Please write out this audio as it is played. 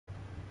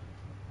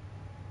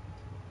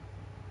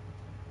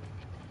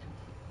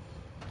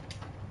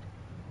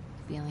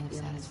feeling of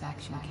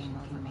satisfaction came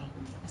over me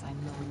as I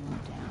mowed them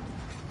down,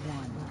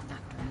 one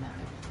after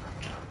another.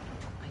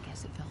 I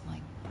guess it felt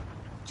like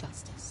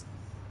justice.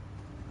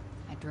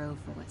 I drove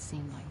for what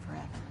seemed like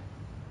forever.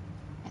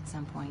 At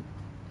some point,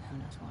 who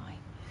knows why,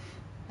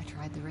 I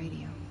tried the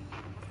radio.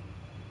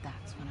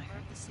 That's when I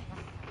heard the signal.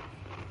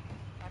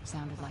 It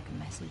sounded like a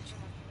message,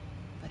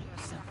 but it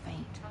was so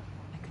faint,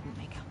 I couldn't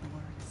make out the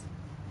words.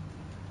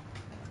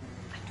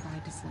 I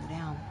tried to slow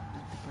down,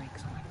 but the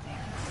brakes weren't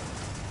there.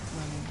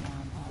 Slowing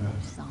down, all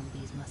those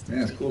zombies must have...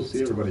 Man, it's cool to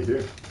see everybody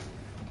here.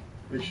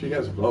 Make sure you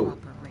guys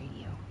vote. Proper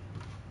radio.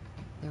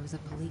 There was a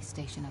police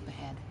station up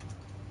ahead.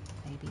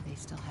 Maybe they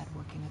still had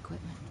working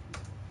equipment.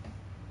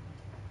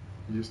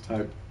 You just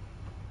type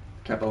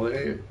capital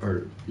A,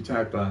 or you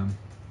type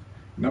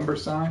number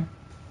sign,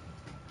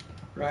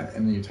 right?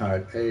 And then you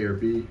type A or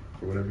B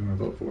for whatever you want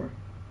to vote for.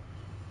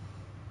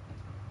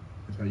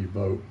 That's how you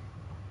vote.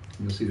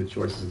 You'll see the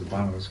choices at the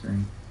bottom of the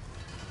screen.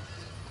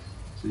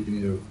 So you can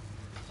either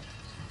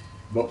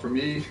vote for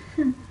me,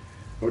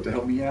 vote to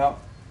help me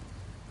out,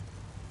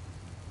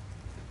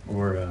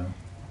 or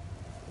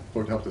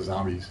vote to help the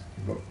zombies,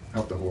 vote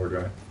help the horde,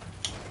 right?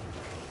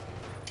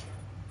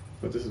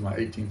 But this is my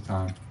 18th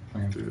time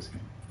playing through this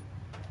game.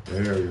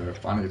 There we go,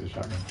 finally get the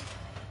shotgun.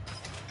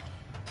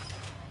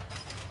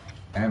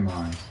 And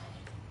mines.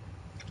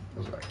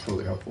 Those are like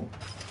totally helpful.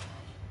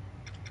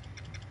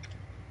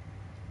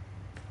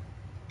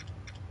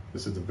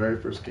 This is the very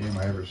first game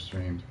I ever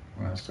streamed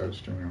when I started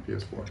streaming on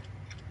PS4.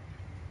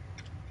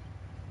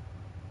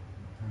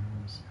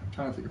 I'm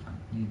trying to think if I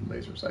need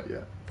laser sight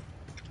yet.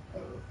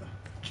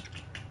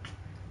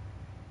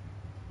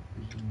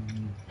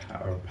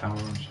 Power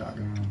on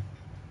shotgun.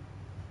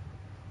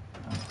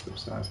 Clip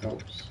size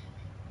helps.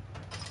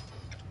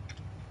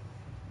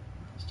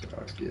 That's what I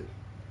always get.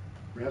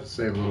 We have to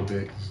save a little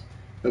bit because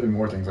there'll be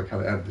more things like how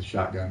they added the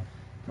shotgun.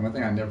 The one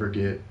thing I never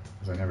get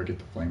is I never get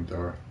the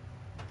flamethrower.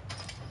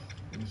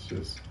 It's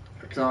just,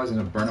 because I always end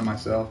up burning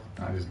myself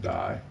and I just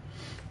die.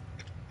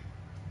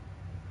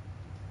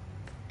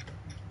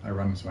 I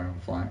run into my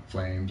own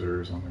flames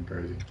or something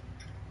crazy.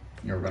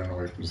 You're running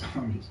away from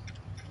zombies.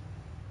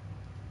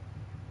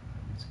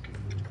 That's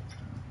good.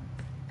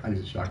 I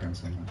use a shotgun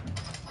so much.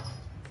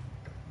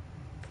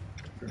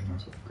 Very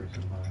nice upgrade to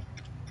life.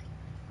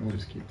 We'll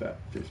just keep that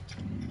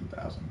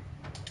 15,000.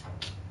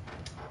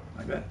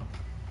 Like that.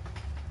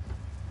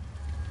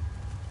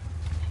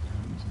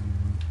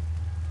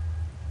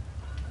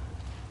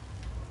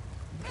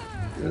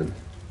 Good.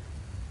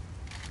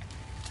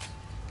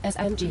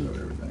 SMG.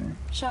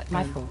 Shot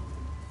rifle.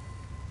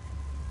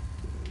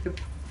 Yep.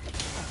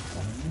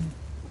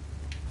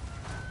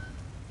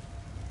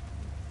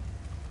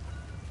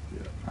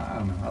 Yeah, I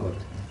don't know. I love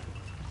this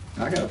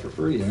game. I got it for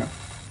free, you know.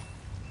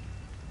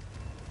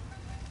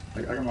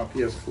 I got my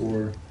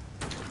PS4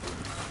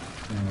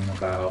 in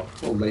about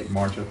late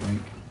March, I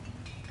think,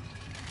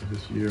 of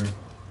this year,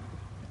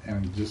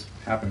 and it just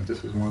happened.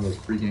 This was one of those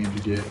free games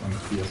you get on the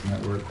PS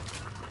Network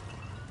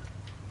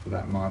for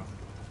that month.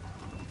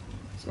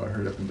 So I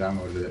hurried up and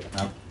downloaded it.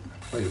 And I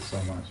played it so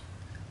much.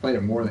 Played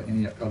it more than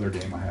any other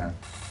game I had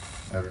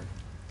ever.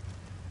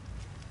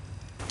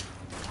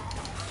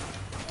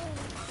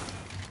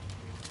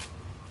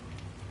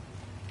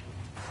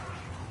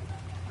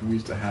 And we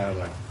used to have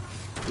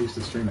we used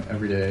to stream it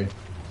every day,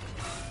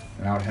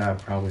 and I would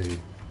have probably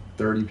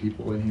 30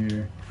 people in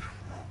here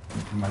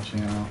in my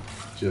channel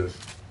just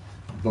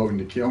voting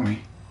to kill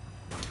me.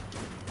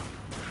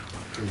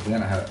 Because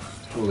then I had it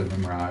totally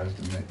memorized,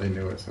 and they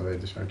knew it, so they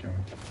just tried to kill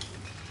me.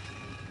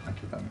 I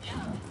kept that machine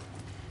on.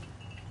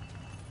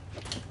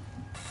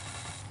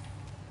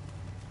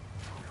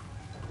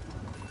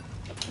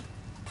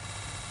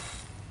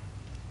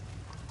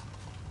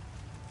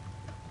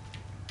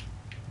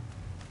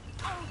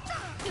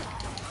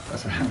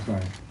 That's what happens when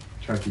I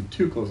try to keep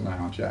too close an eye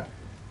on chat.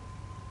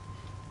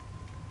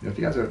 If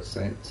you guys ever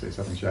say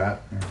something in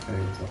chat,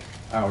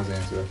 I always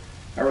answer.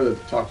 I'd rather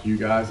talk to you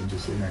guys than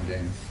just sit here and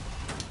game.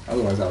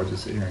 Otherwise, I would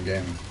just sit here and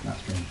game and not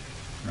stream,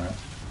 right?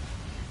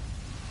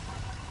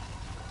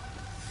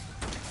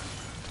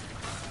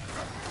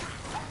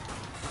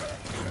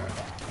 Yeah,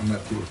 I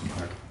met people from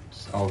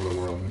just all over the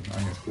world, and I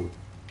think it's cool.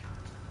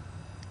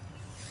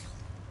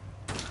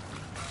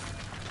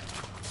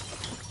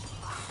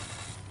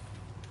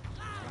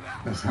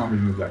 That's how we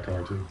move that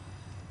car too.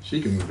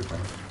 She can move the car.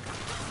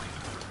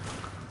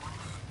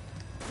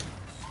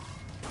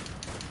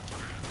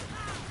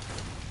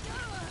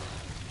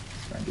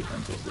 Try and get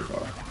them close to the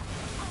car.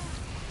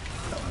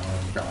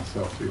 Got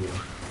myself too.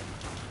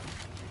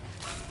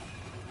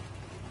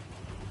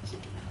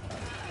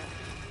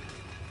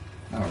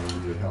 I don't really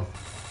good health.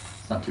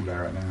 It's not too bad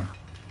right now.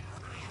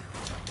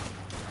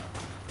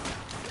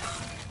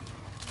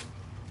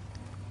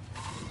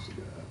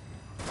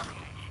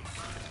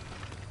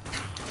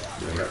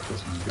 Yeah, I got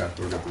this one. Got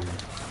to up here.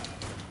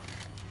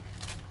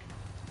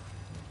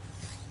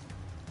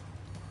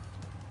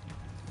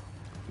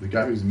 The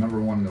guy who's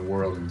 #1 in the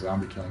world in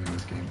zombie killing in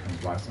this game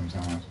comes by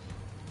sometimes.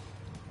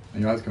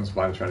 And he always comes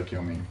by to try to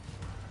kill me.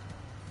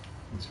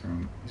 He's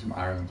from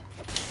Ireland.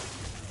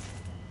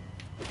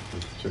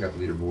 Check out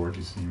the leaderboard,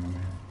 you see him on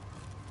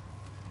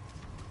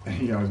there.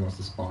 He always wants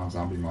to spawn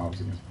zombie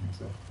mobs against me and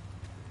stuff.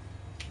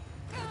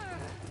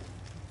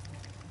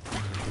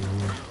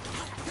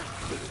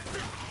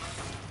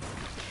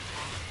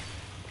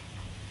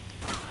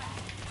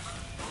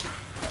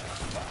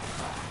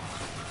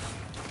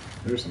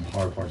 There's some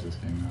hard parts of this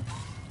game now.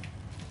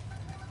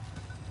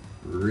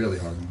 Really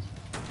hard ones.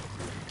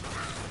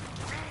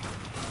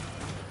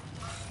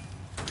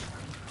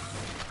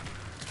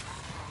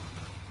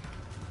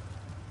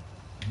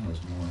 Oh,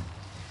 there's more.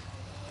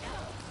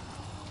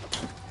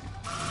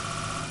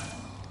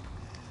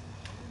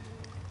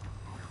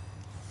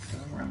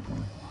 I'm around the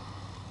corner.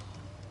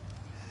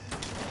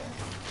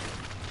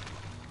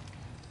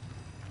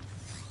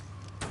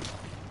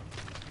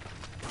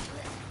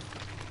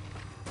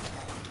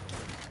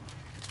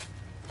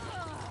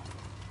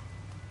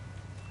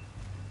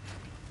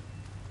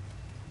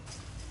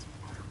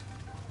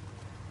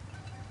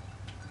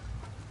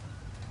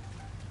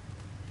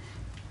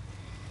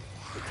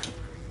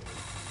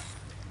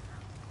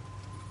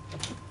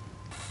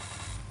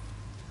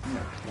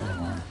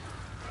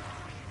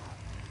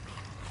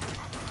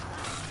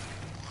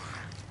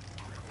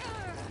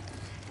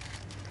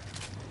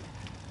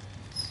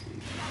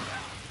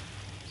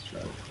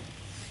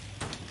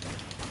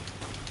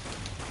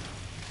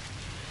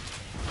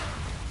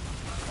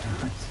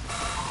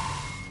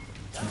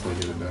 That's what I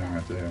get it done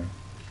right there.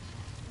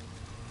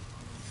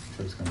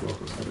 So it's gonna go up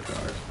those other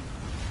cars.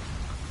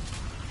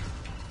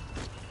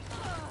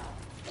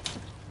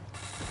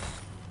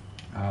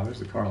 Ah, there's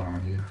the car alarm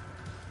on you.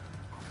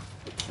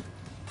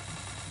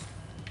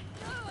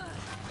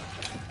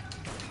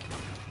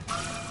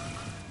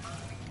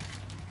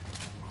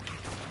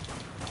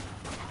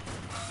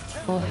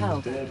 Full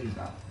health. He's dead, he's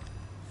not.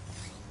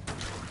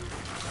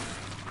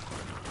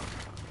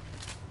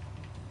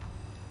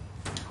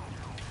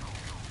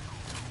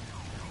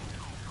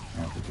 I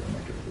don't think they'll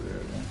make it over there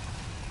then.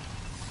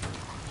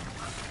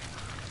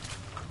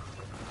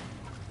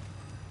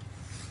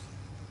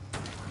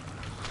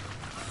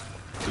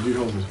 The dude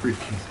holds his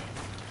briefcase.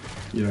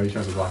 You know, he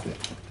tries to block it.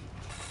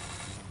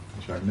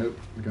 He's like, nope,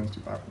 the gun's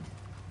too powerful.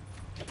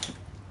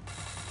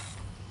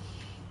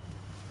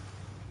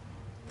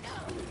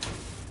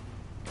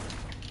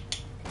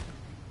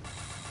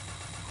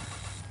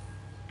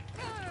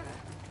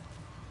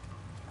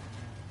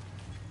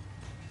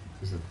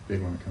 There's a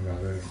big one that comes out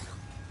of there.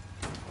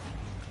 So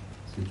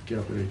you get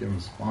up there, you get him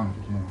to spawn if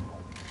you can.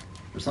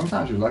 But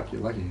sometimes you're lucky,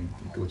 you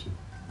glitch it.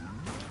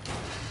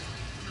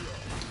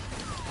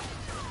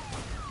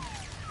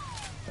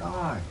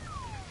 Die!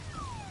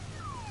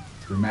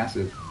 They're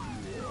massive.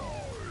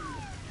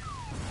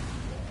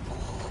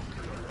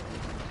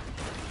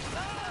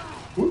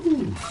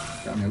 Woo!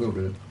 Got me a little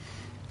bit.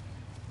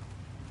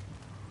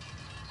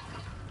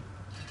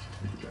 I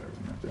think we got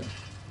everything right there.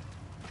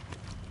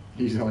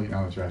 He's only getting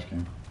on the trash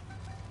can.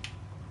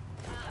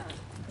 I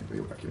think they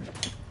go back here.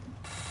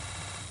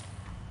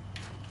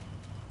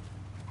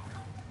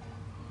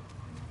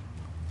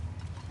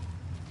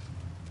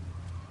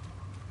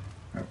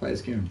 I play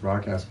this game in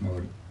broadcast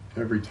mode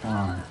every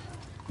time,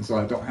 and so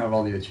I don't have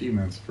all the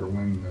achievements for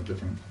winning the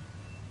different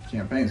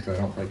campaigns because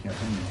I don't play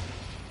campaign mode.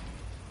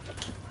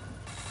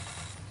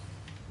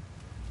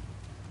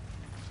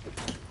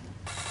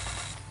 I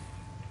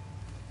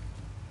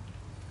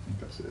think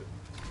that's it.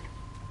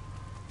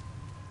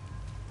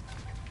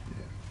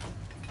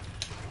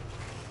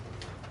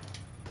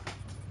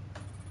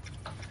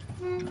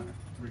 Yeah. Alright,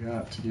 we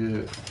got to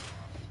get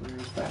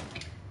players back.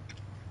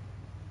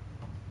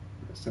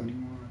 We got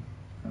 71.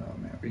 Oh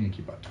man, we need to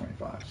keep about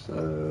 25.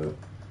 So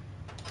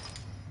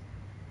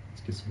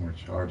let's get some more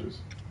charges.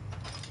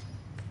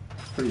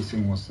 Pretty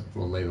soon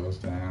we'll lay those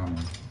down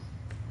and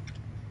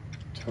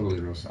totally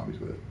roast zombies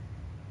with it.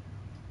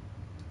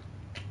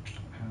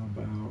 How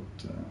about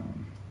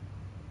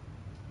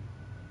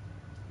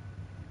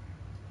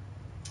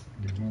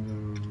get one of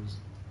those?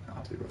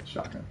 I'll take the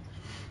shotgun.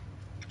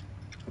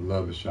 I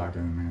love the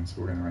shotgun, man.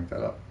 So we're gonna rank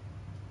that up.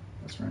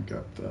 Let's rank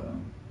up the.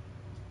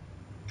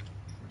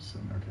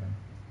 Okay.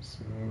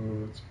 So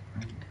let's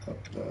rank up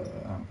the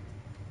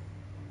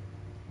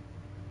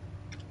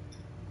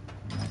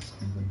max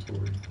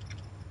inventory.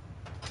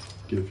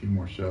 Get a few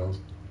more shells.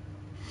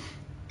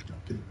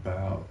 Get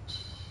about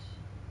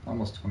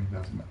almost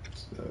 20,000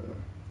 metals.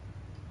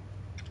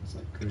 Let's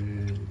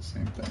upgrade.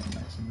 Same thing.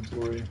 Max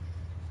inventory.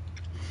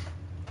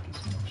 Get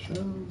some more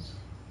shells.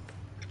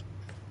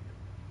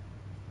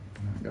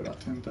 And I got about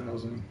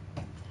 10,000.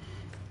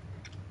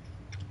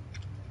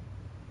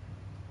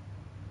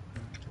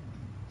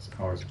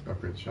 I always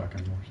upgrade the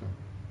shotgun more, so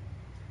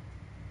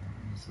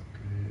let's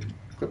upgrade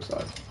clip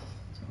size.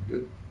 Sound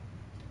good?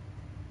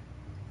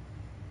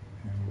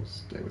 And we'll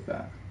stay with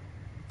that.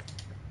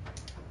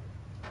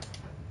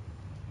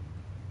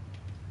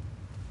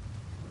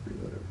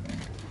 Reload everything.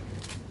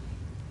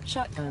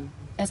 Shotgun.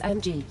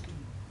 SMG.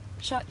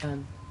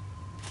 Shotgun.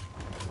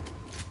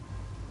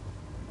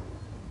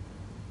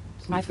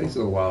 So it takes a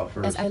little while at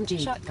first SMG.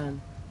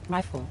 Shotgun.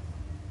 Rifle.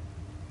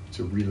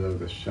 to reload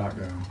the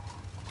shotgun.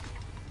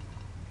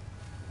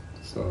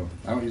 So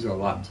I don't use it a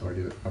lot until I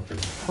get it up there.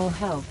 Full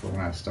health. But when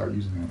I start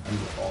using it, I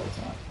use it all the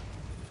time.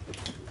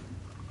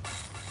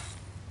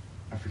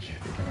 I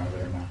forget to come out of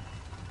there now.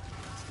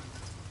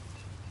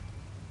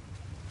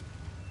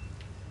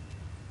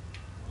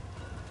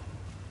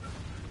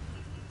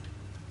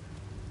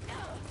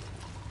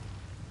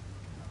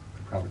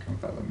 Could probably come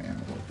up out of the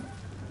manhole.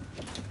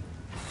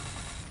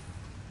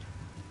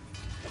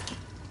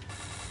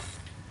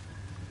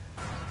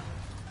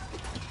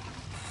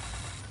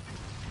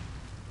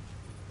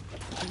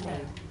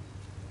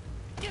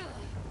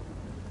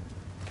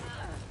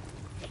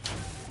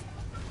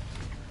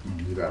 I'm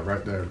gonna do that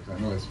right there because I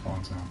know they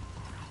spawn sound.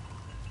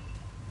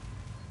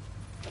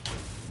 So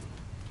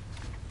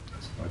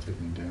if I take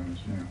any damage,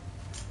 yeah.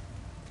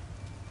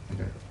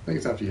 Okay. I think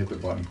it's after you hit the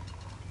button.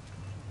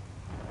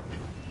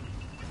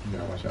 You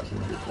gotta watch out so you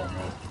don't get blown up.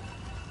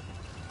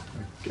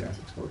 Like gas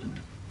explosion.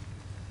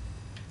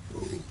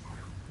 Whoa.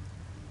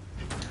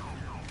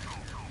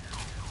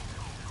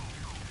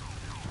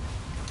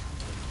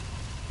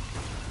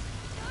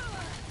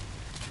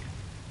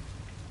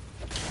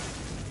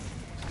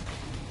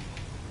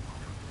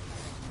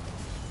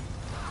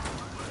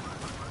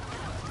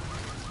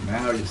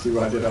 Now you see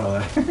why I did all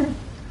that. There's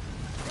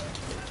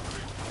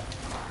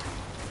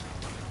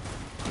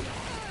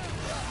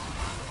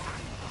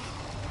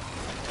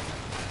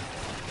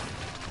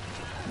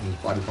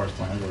body parts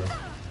flying everywhere.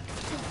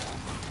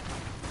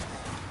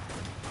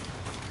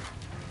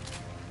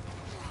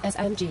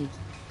 SMG.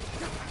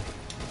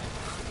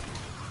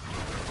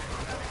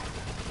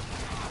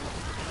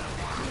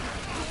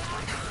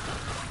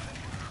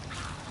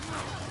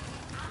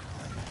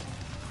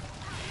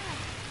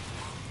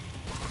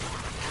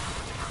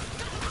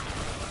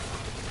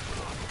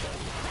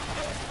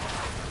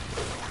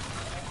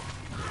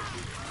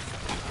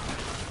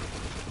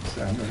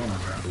 I know one of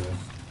them today.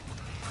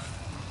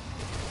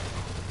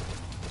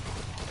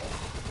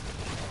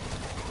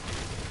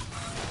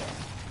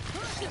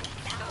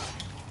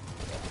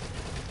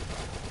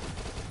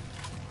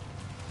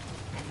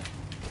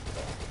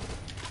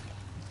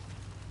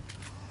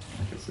 I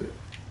think that's it.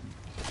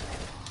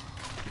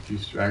 A few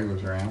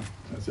stragglers around.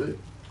 That's it.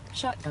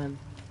 Shotgun.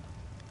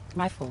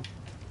 Rifle.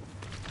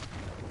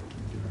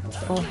 Give her health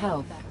back. Full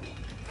health.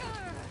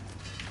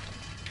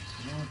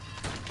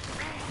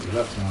 Look at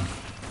that sound.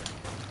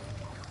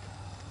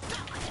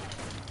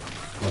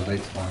 Well,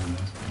 late spawning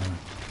this. Yeah.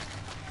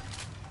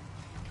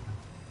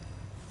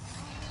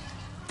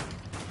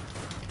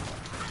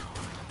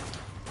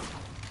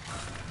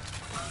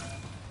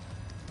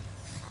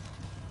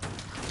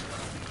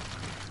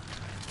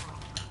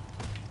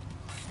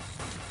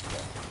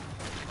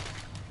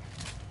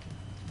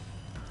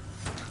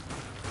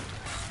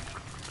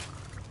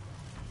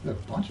 There's a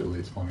bunch of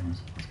late spawning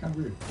ones. It's kind of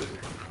weird. I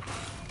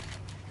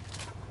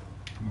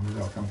don't know where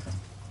they all come from.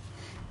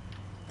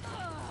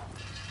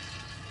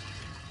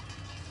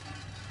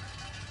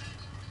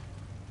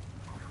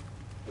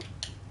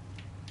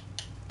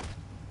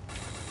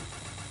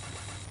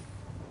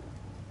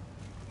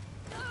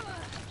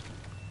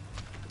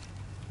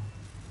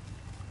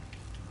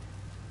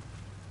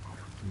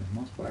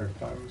 Multiplier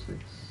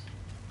 506.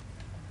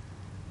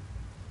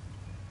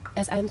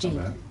 SMG.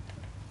 Not bad.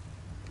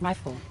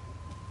 Rifle.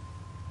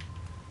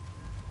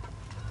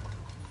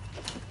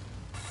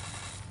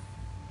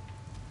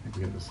 I think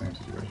we have the same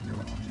situation going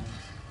on here.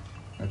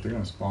 Like they're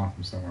gonna spawn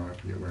from somewhere, I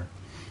forget where.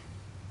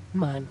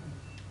 Mine.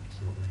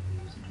 So we're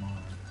gonna use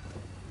mine.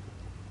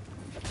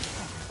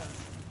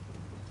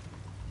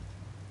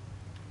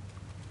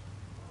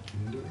 Can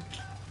you do it?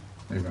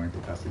 Maybe when I go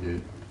past the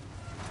gate.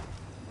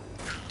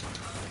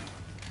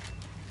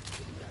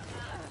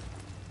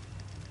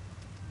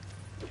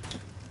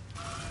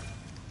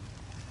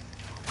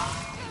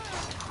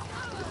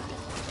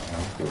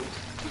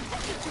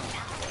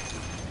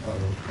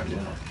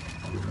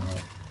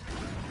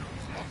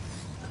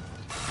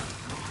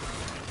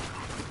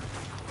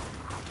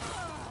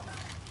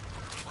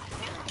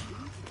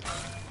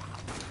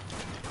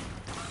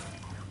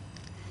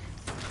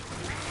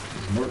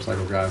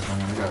 Motorcycle guys, man,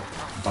 they got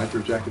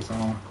biker jackets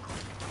on,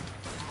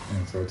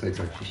 and so it takes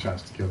extra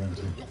shots to kill them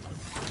too.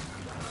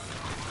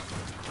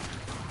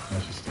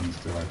 Unless you stand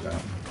still like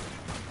that,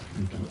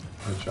 you can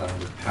headshot them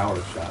with power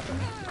shot them.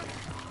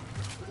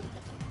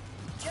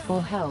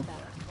 Full health.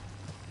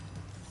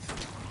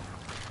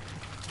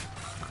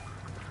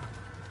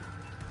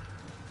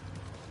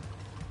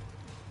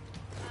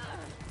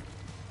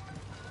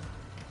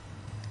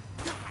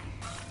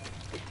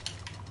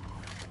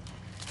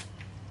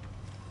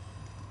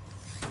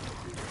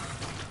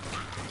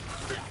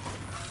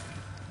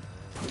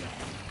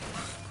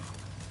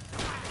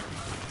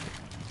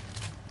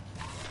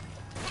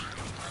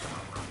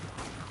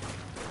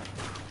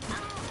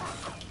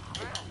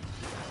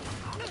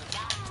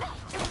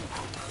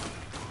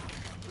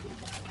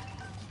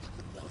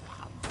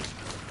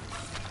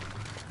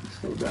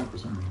 Slow down for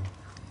some reason.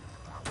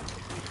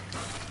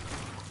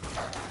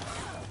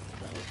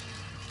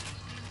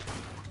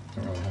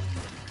 Don't really have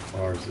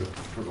any bars that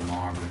put them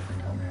on or anything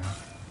to help me out.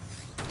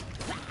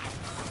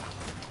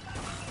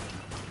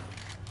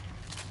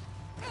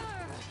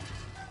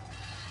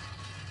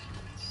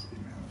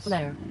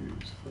 Flare.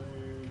 Use flare.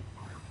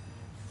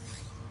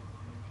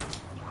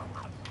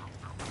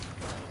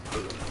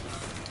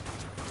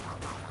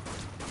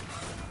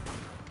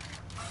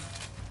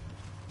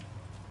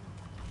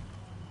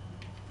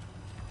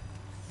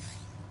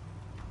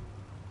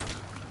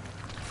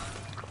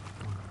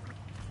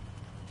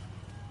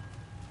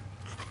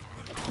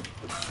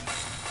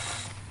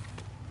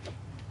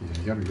 Yeah,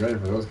 you gotta be ready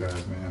for those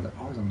guys, man. They're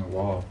always on the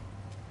wall.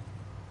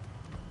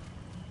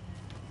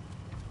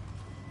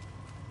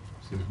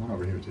 See, there's one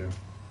over here too.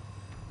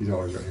 He's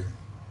always right here.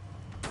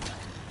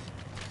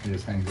 He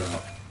just hangs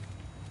out.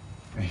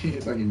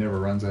 It's like he never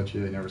runs at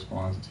you, he never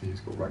spawns until you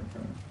just go right in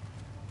front of him.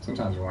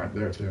 Sometimes they're right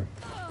there too.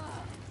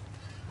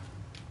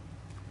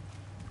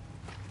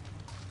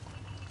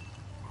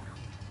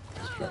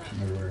 Destruction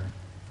everywhere.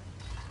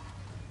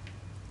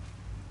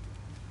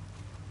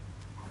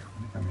 I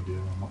think I may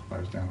get my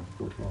fires down to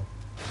 412.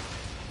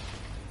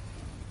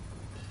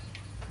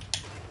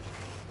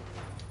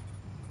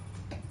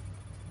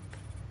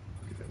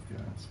 Look at that,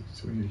 yeah.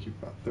 So we need to keep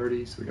about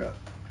 30, so we got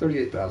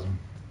 38,000.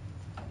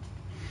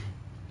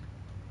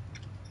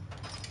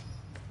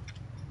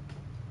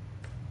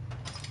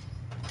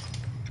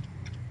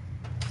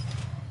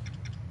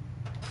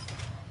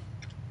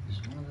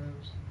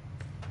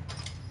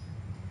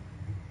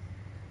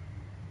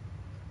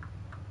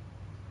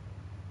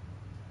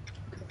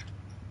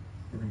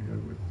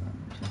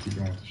 Keep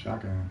going with the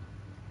shotgun.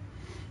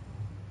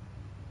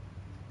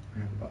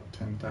 We have about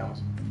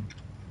 10,000.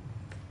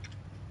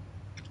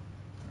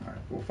 Alright,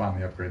 we'll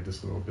finally upgrade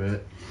this a little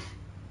bit.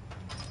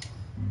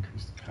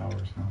 Increase the power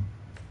some.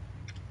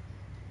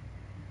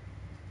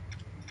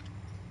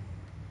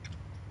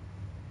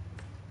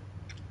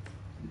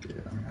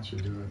 Yeah, I mean, that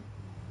should do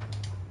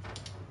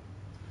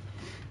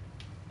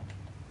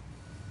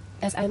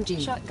it. SMG.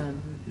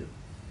 Shotgun. Yep.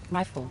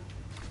 Rifle.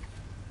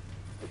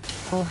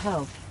 Full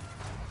health.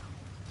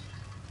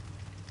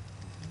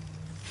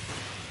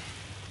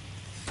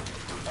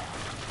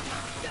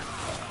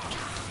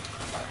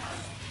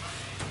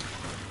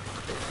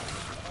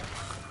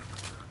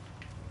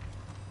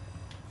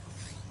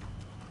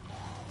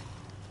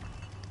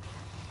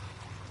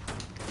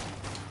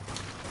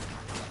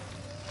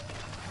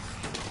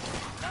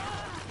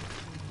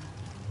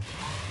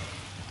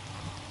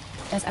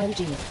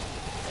 SMG.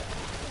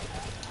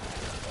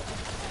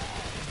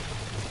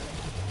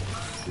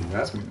 See,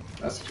 that's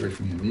the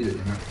situation when you need it,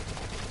 you know?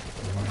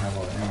 You want to have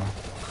all the ammo.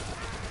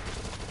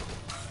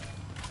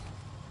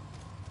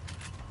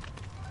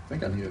 I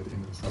think I need it at the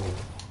end of this level.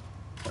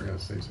 I gotta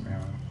save some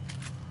ammo.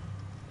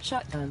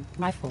 Shotgun.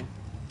 Rifle.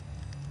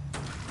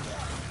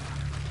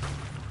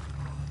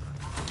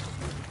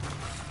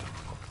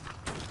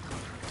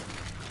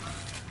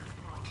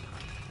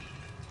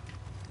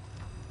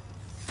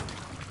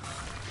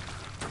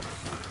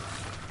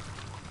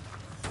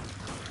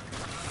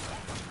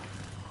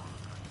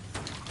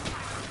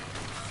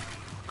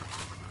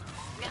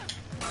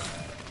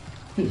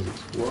 He's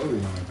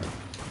exploding when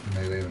I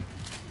melee him.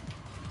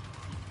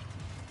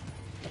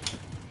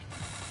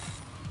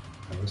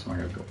 Oh, this one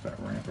I gotta go up that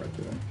ramp right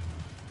there.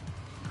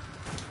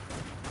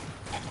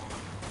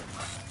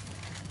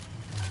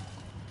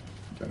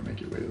 You gotta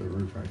make your way to the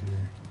roof right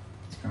here.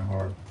 It's kind of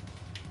hard.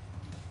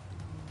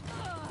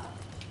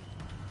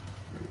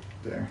 Right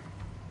there.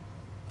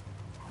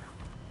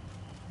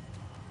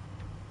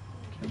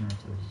 Can't remember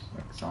if there's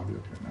like a zombie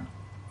up here now.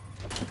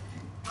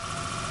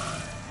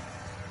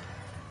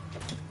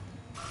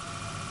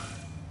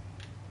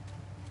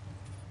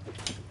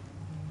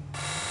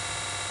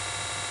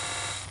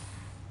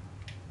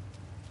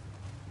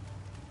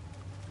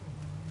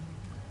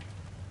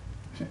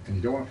 And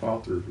you don't want to fall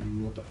through,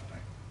 you will die.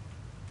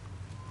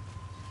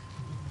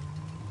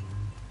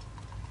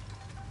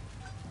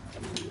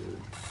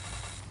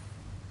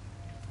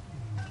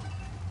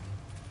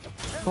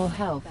 Full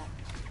health.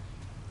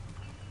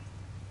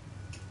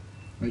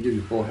 When they give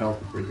you full health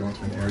before you go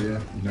into an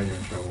area, you know you're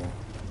in trouble.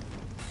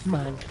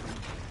 Mine.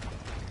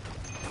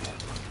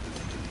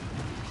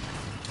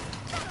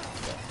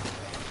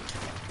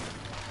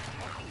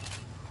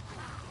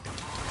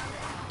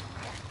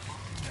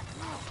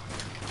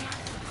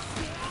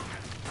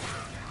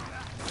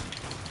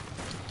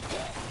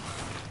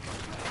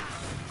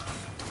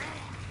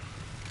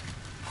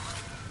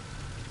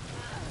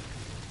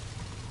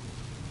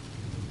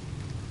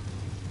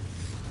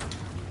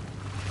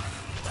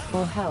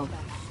 Full health.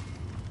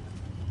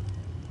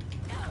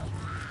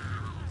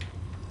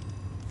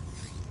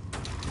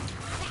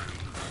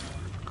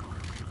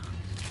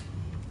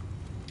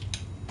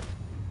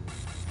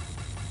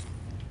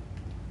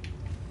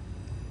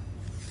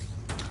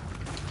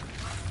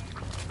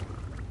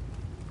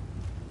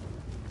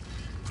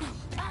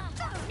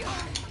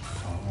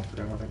 Oh, I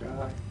forgot about that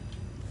guy.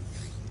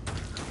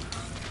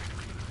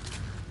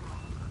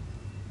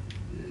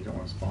 Yeah, you don't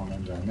want to spawn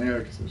them down there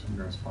because there's some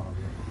going to spawn over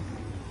there.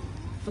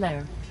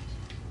 Flare.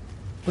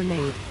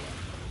 Grenade.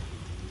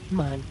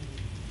 Mine.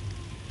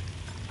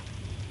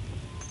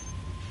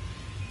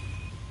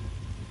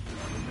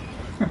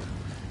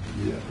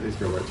 Yeah, they just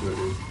go right to it,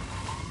 dude.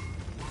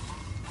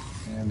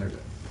 And they're dead.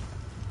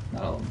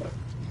 of them, but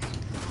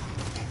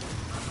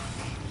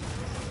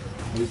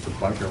at least the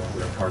biker ones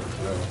are hard to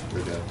throw.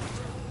 They're dead.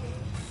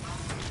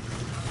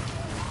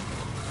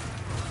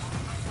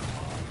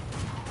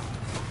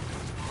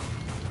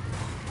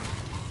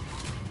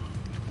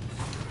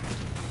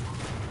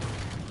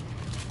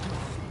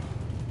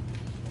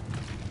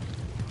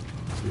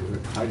 See,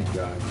 they're hiding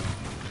guys.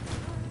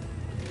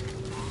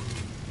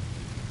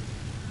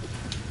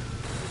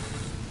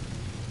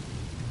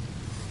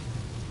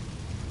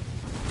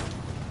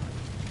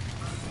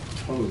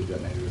 Totally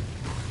detonated.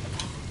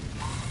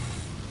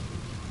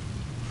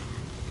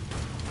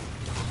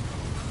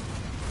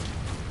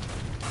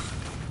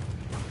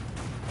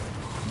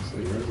 So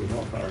where's the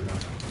wildfire gun?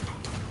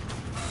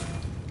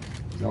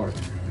 He's always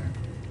in there.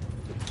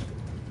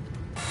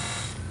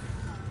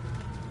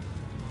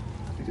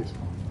 He just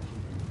won.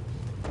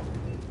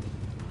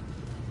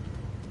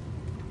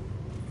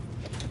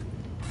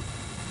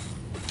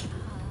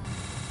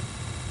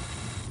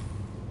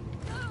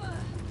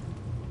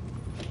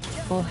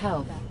 Full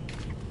health.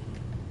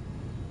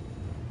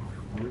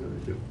 What did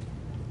they do?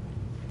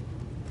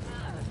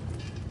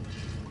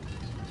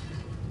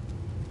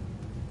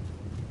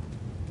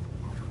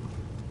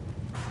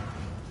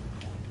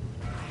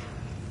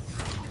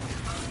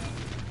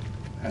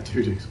 That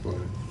dude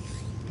exploded.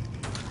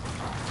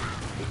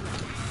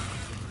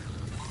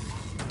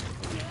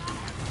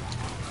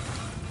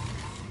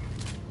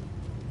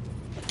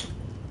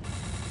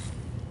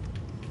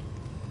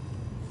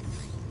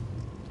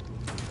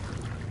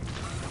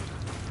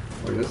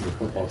 Wait, this is the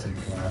football team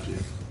coming after you.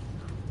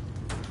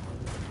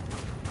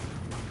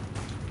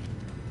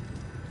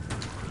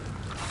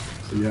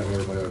 So you have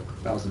everybody,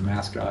 that was the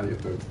mascot, you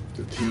have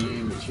the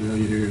team, the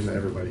cheerleaders,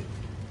 everybody.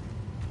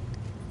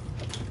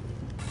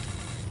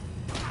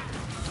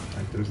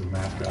 Like there's the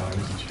mascot,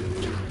 there's the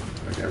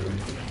cheerleaders, like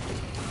everybody.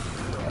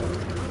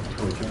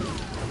 Totally killed it.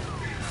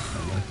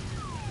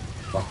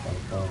 Fucked by the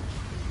car.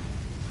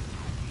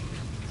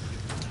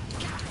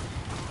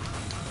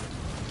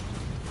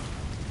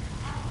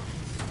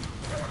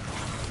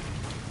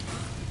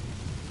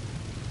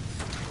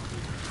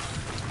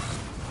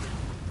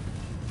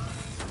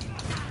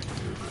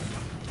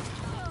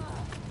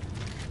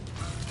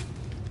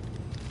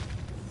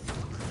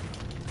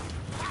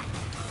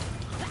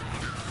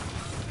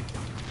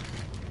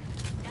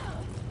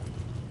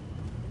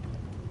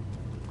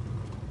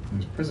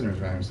 There's prisoners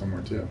around here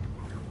somewhere too.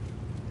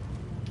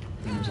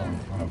 Prisoners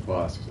on a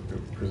bus,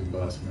 a prison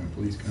bus, and then the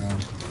police come.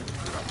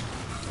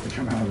 They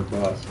come out of the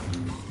bus,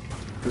 and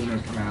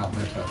prisoners come out, and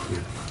they're tough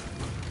too.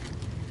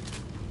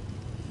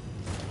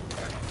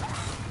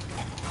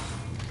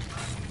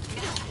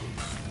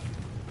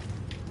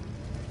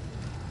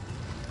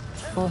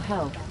 Full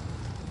health.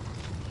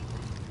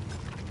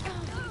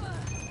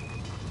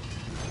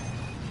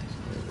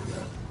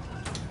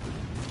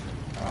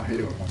 I hate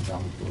it when one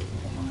zombie blows the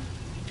whole line.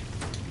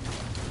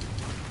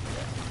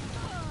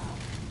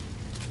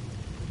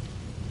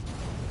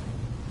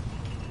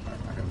 I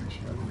gotta make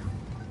sure I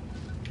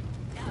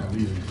don't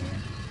leave anything.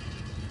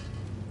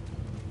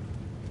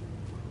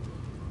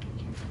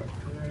 Jump back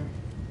there.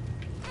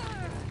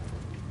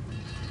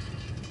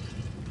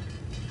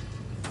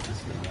 This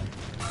guy.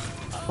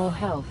 Full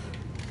health.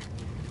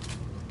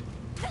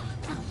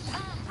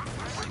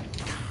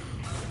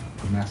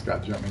 The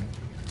mascot jumped me.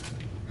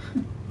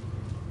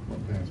 What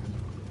pants?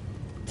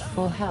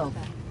 Full health.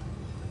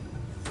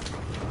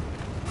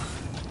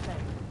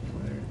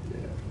 There,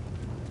 yeah.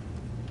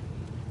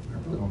 I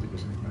really don't think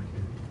there's anything back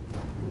here.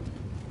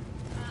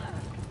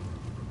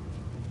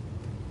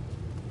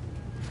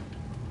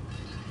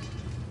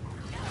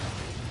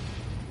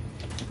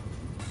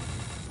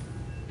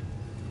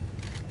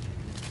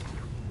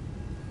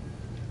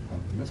 I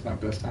missed my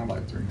best time by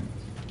like 3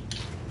 minutes.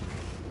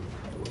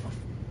 Oh, well.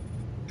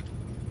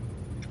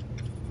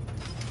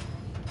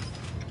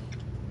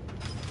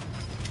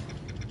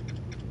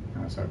 I'm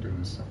gonna start doing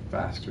this stuff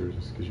faster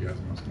just because you guys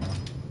know what's going on.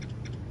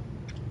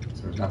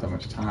 So there's not that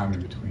much time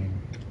in between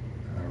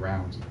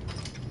rounds.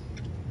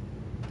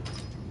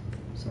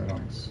 So I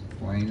don't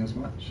explain as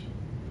much.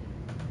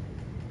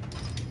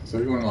 So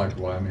if you want to like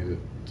why I made a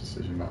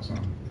decision about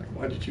something, like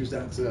why'd you choose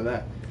that instead of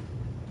that?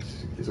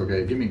 It's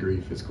okay, give me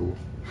grief, it's cool.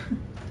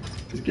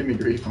 Just give me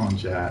grief on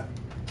chat.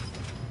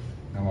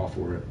 I'm all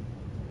for it.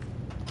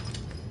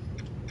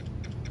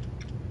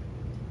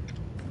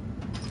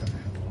 Got the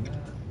hell on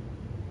that.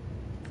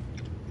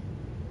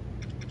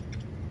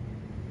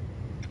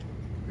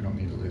 We don't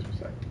need a laser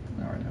sight.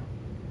 Not right now.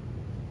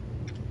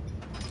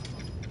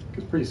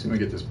 Because pretty soon we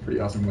get this pretty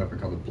awesome weapon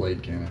called the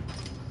Blade Cannon.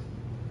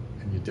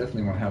 And you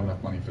definitely want to have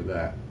enough money for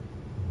that.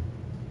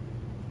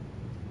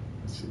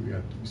 Let's see, we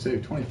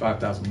saved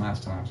 25,000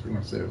 last time, so we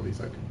want to save at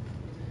least like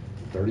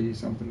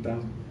 30-something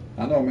thousand.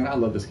 I know, man, I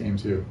love this game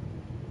too.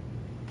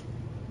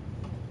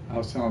 I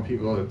was telling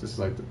people that this is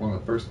like one of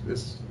the first,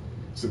 this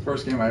is the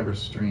first game I ever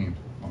streamed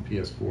on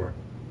PS4.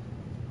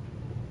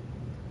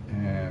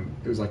 And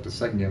it was like the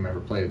second game I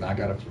ever played, and I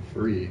got it for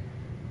free.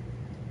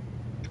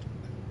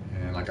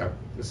 And like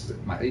this is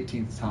my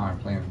 18th time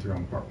playing through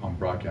on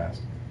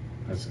broadcast.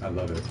 I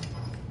love it.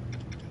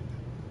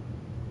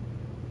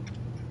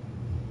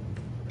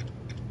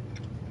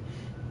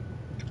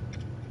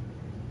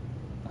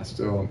 I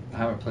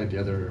haven't played the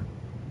other.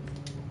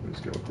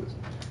 Let's go with this.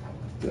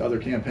 The other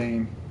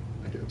campaign,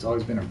 like it's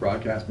always been in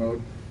broadcast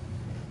mode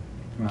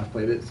when I've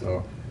played it,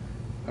 so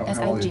I don't have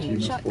all the SIG,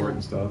 achievements for it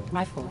and stuff.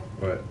 Rifle.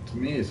 But to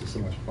me, it's just so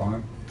much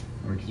fun.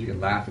 I mean, because you can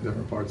laugh at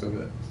different parts of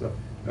it and stuff.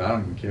 But I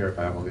don't even care if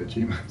I have all the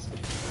achievements.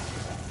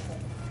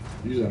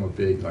 Usually, I'm a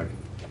big like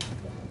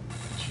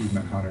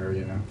achievement hunter,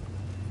 you know.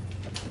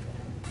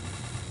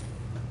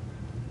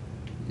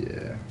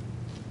 Yeah.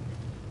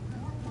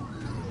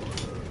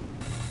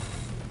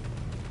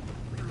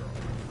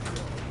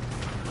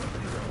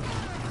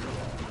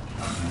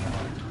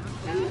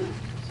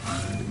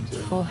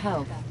 Full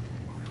health.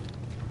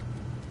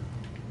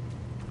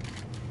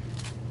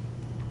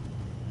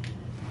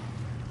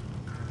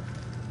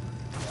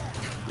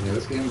 Yeah,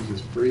 this game is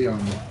just free on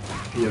the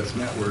PS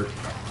Network.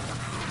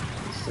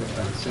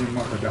 The same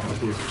month I got my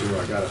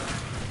PS4, I got it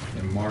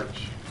in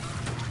March,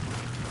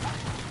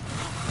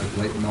 like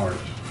late March.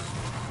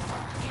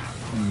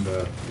 And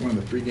one of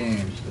the free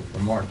games for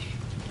March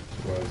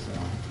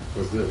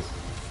was this.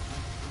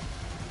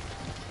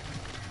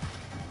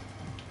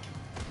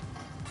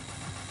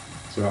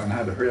 So and I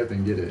had to hurry up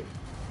and get it.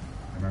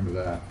 I remember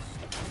that.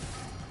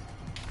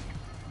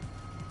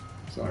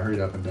 So I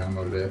hurried up and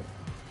downloaded it.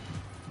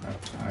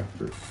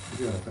 Who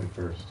did I play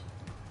first?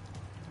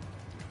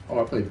 Oh,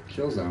 I played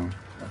Killzone.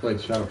 I played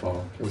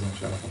Shadowfall. Killzone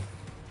Shadowfall.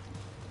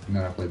 And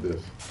then I played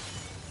this.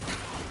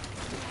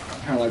 I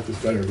kind of like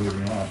this better, believe it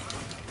or not.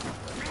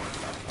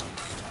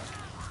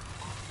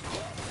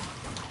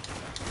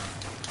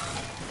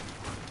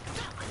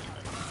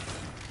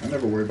 I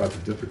never worry about the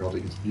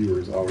difficulty because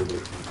viewers always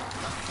look.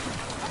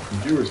 The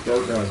viewers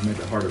don't always make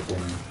it harder for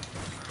me.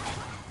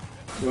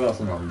 Well,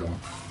 some of them don't.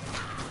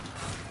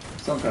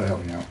 Some try to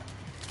help me out.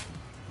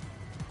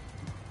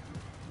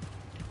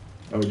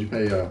 Oh, would you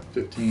pay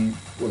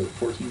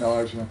 $14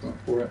 or something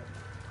for it?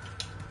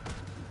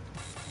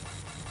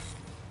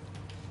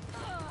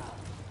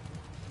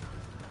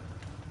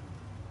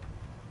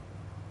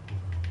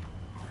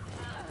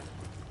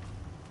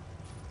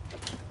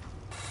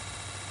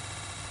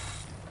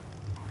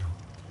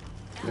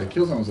 Yeah,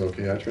 Killzone was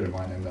okay. I traded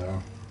mine in though.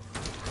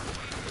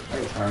 I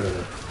get tired of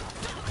it.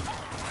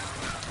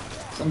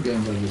 Some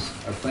games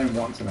I play them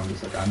once and I'm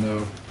just like, I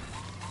know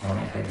I don't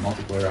know if I play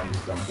multiplayer, I'm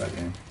just done with that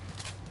game.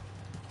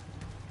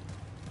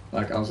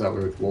 Like I was that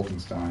way with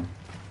Wolfenstein.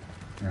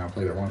 And I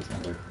played it once and I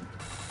was like,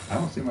 I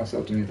don't see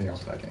myself doing anything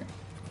else with that game.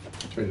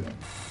 I traded it.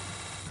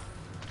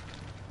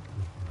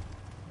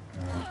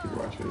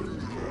 People I traded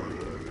it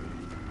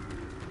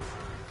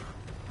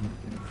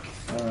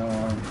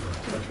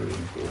what I traded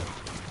it for?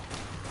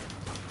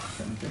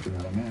 I'm thinking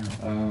about it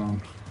now.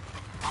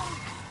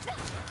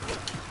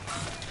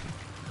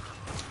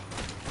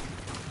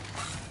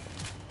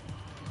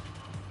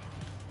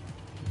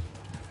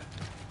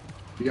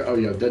 Oh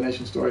yeah, Dead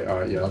Nation story?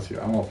 Alright, yeah, let's hear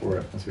it. I'm all for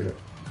it. Let's hear it.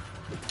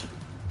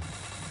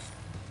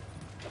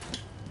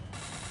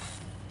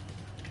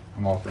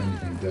 I'm all for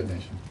anything Dead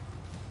Nation.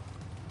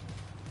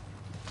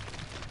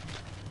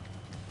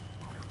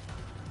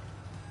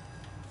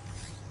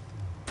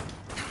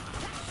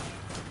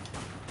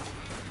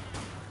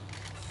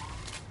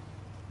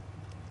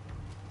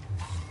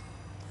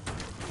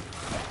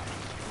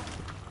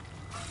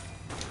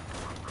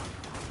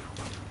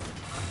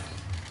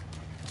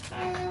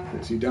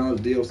 So you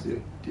download the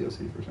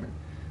DLC for something.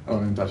 Oh, I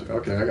didn't touch it.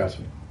 Okay, I got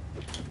you.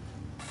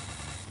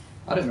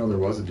 I didn't know there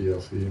was a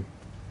DLC.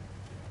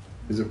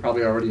 Is it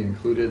probably already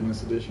included in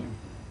this edition?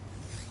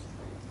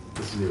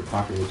 This is the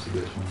Apocalypse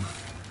edition.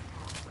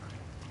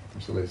 Or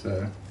so they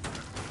say.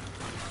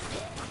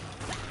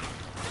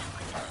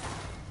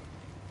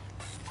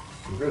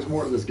 If there's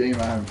more to this game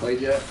I haven't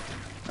played yet,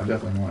 I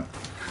definitely want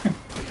it.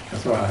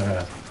 That's why I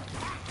asked.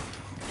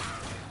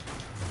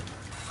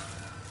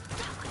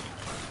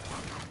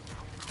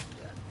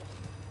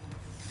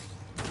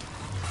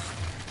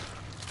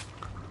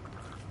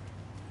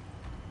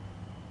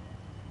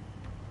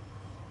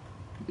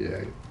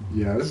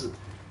 Yeah, this is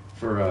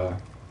for,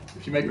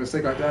 if you make a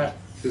mistake like that,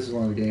 this is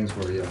one of the games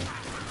where, yeah,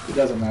 it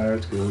doesn't matter,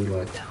 it's cool,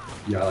 you're like,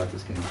 yeah, I like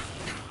this game.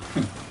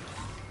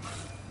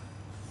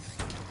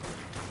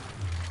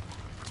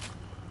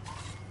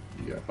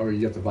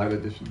 You got the Vita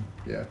edition?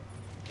 Yeah.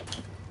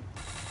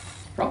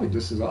 Probably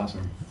just as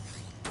awesome.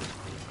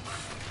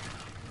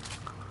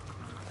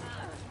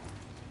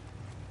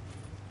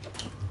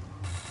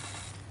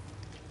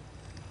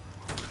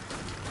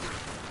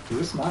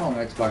 This is not on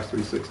Xbox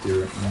 360 or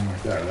anything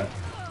like that, right?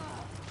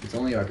 It's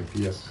only like a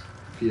PS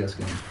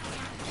game.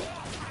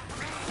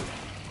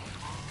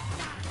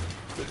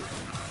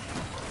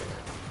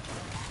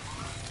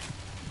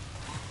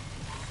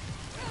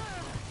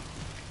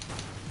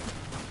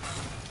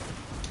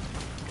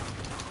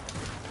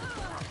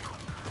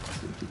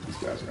 Let's keep these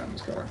guys around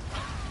this car.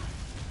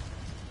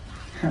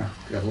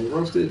 Got a little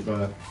roasted,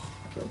 but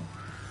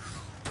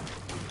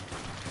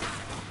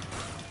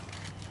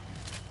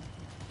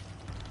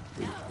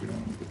we don't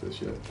want to get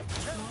this yet.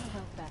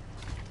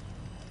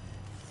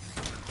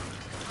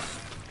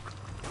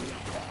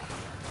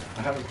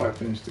 I haven't quite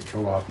finished the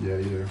co-op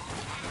yet either.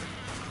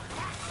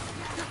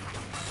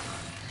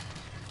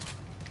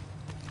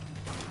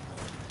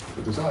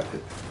 But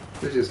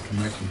there's just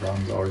connection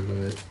problems always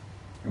with it.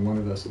 And one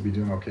of us will be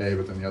doing okay,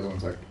 but then the other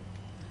one's like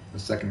a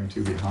second or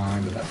two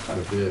behind, and that's quite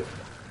a bit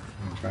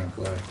when I'm trying to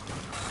play.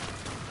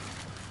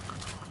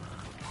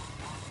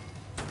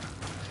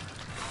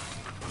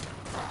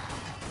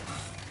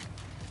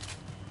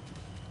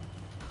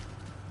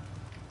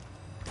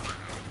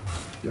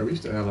 Yeah, we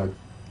used to have like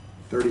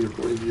 30 or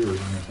 40 viewers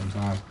in there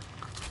sometimes.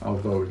 I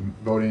was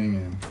voting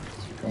and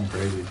just going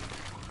crazy.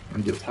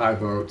 And you get tie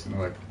votes, and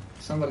they're like,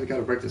 somebody's got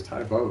to break this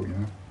tie vote, you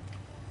know?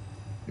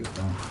 It's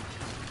fun.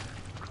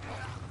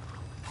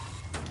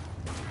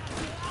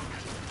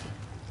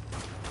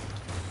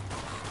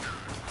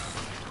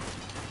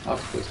 I'll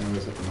have to put some of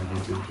this up on my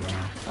YouTube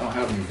channel. I don't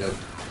have any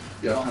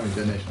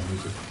Dead Nation on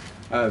YouTube.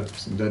 I have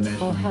some Dead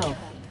Full Nation health.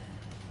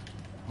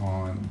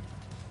 on,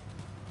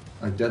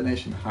 like Dead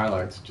Nation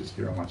highlights just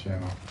here on my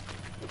channel,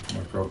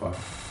 my profile.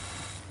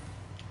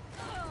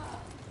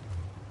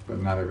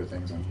 But not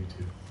everything's on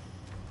YouTube.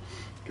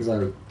 Because I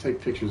would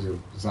take pictures of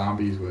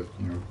zombies with,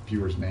 you know,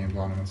 viewers' names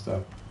on them and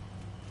stuff.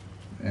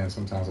 And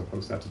sometimes I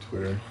post that to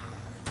Twitter.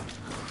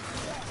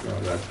 So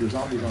like, your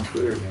zombies on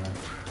Twitter, you know.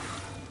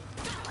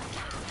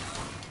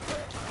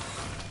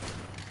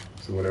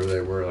 So whatever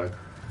they were, like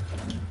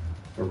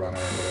a runner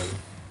or whatever.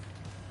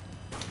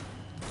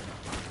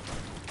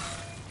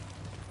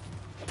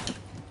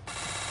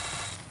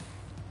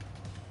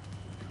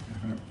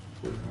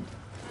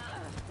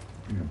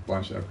 A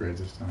bunch of upgrades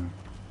this time.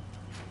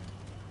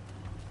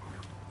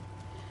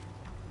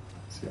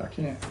 See, I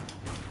can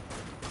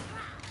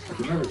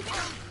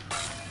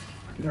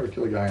never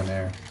kill a guy in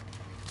there.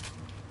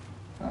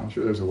 I'm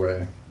sure there's a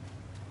way.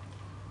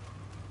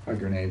 Have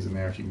grenades in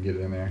there if you can get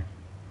it in there.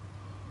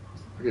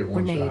 I'll get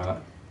one Grenade.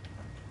 shot.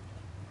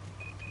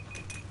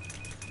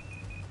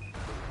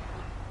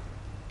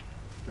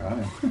 Got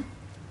him.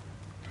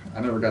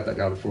 I never got that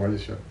guy before. I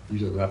just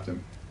usually left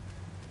him.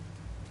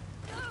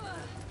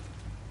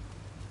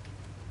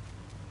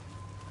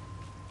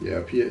 Yeah,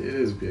 it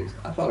is a PS.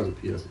 I thought it was a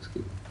PS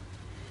exclusive.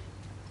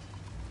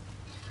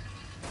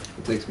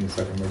 It takes me a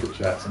second to look at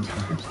chat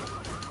sometimes.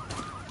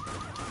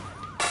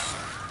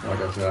 Like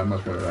I said, I'd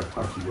much rather like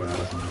talk to you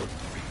guys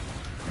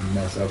and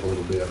mess up a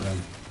little bit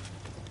than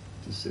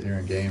just sit here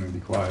and game and be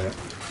quiet.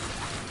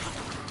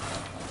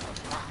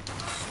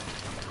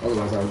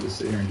 Otherwise, I would just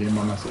sit here and game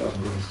by myself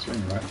and go to the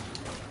stream, right?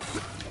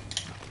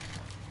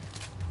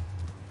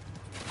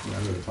 Yeah,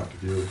 I'd rather talk to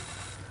viewers.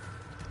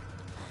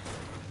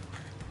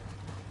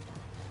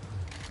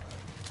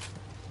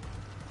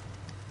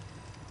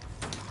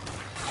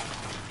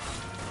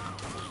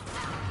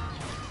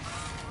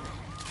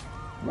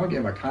 One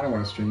game I kind of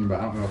want to stream, but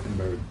I don't know if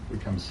anybody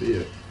would come see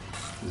it,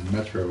 is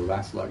Metro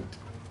Last Light.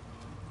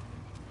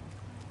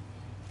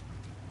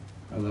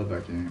 I love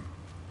that game.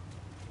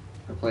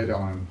 I played it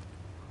on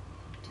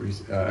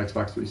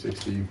Xbox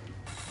 360,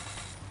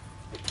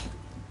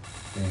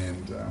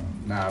 and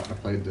now I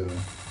played the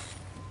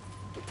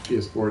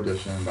PS4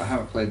 edition, but I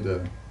haven't played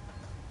the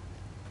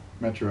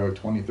Metro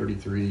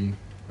 2033,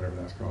 whatever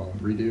that's called,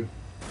 redo.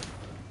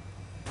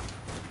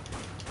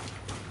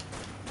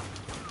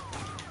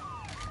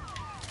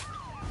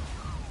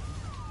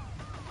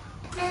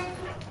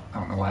 I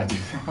don't know why I do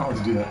that. I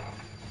always do that.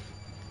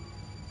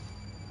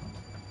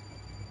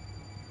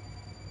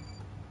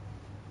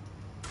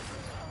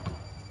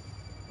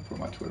 Put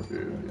my Twitter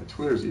video. Yeah,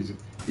 Twitter's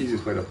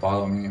easiest way to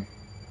follow me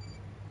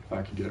if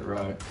I can get it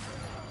right.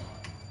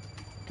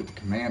 Get the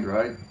command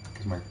right,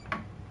 because my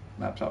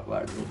laptop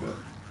lags a little bit.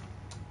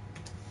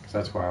 Because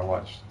that's why I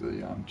watch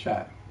the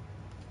chat.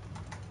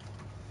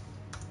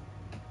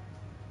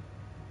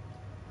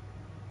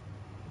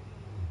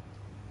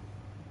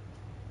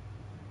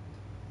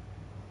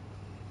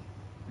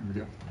 Here we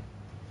go.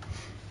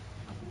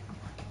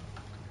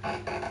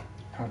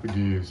 How'd we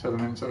do? 7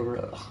 minutes over?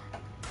 Ugh.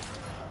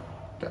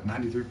 Got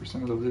 93%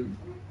 of the loot.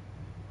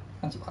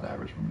 That's about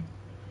average for me.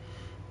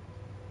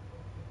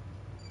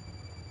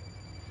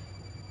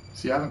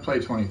 See, I haven't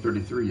played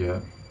 2033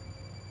 yet.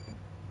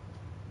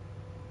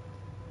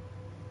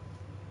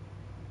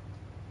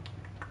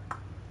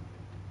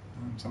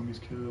 Somebody's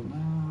killed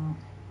now.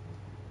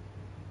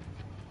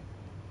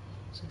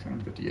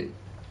 658.